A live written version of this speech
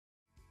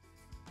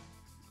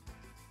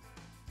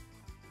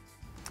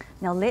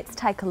Now let's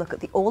take a look at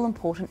the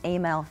all-important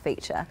email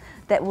feature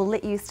that will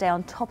let you stay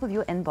on top of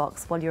your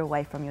inbox while you're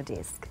away from your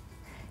desk.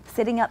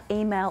 Setting up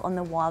email on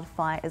the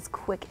Wildfire is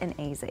quick and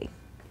easy.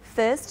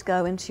 First,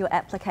 go into your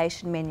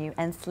application menu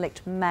and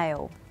select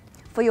Mail.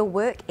 For your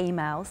work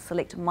email,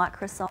 select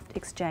Microsoft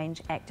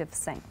Exchange Active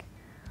Sync.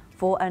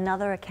 For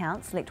another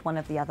account, select one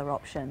of the other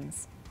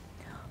options.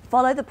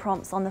 Follow the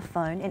prompts on the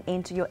phone and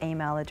enter your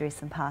email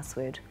address and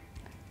password.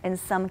 In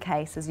some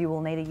cases, you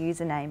will need a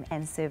username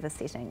and server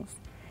settings.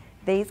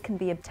 These can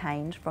be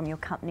obtained from your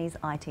company's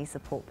IT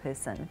support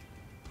person.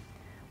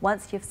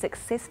 Once you've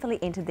successfully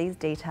entered these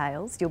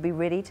details, you'll be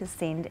ready to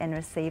send and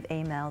receive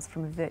emails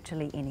from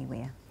virtually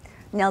anywhere.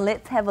 Now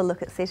let's have a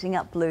look at setting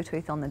up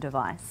Bluetooth on the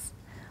device.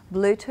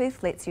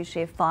 Bluetooth lets you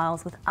share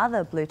files with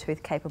other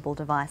Bluetooth-capable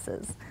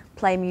devices,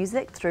 play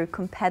music through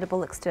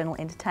compatible external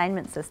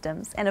entertainment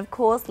systems, and of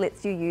course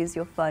lets you use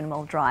your phone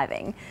while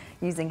driving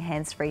using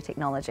hands-free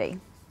technology.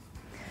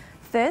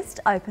 First,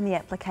 open the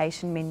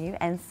application menu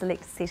and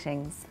select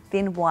Settings,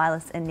 then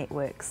Wireless and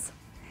Networks.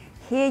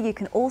 Here you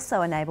can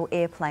also enable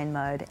airplane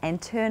mode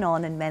and turn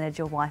on and manage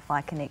your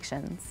Wi-Fi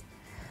connections.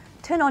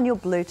 Turn on your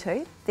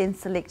Bluetooth, then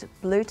select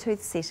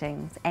Bluetooth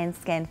Settings and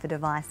scan for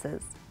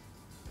devices.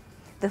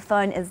 The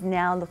phone is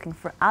now looking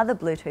for other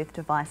Bluetooth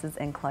devices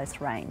in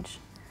close range.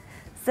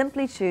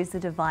 Simply choose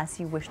the device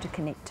you wish to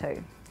connect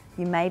to.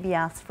 You may be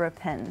asked for a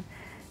PIN.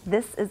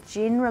 This is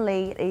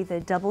generally either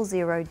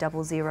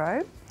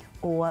 0000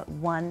 or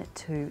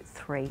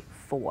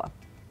 1234.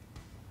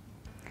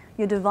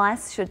 Your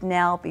device should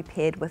now be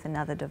paired with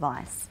another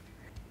device.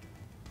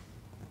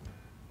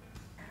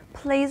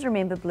 Please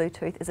remember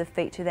Bluetooth is a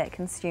feature that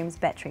consumes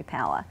battery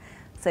power,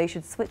 so you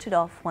should switch it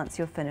off once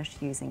you're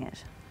finished using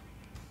it.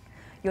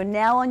 You're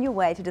now on your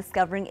way to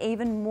discovering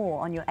even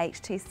more on your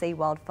HTC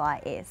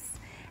Wildfire S.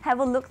 Have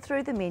a look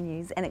through the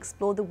menus and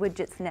explore the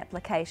widgets and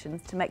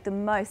applications to make the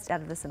most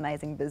out of this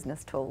amazing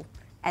business tool.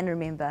 And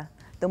remember,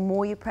 the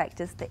more you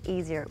practice, the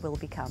easier it will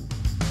become.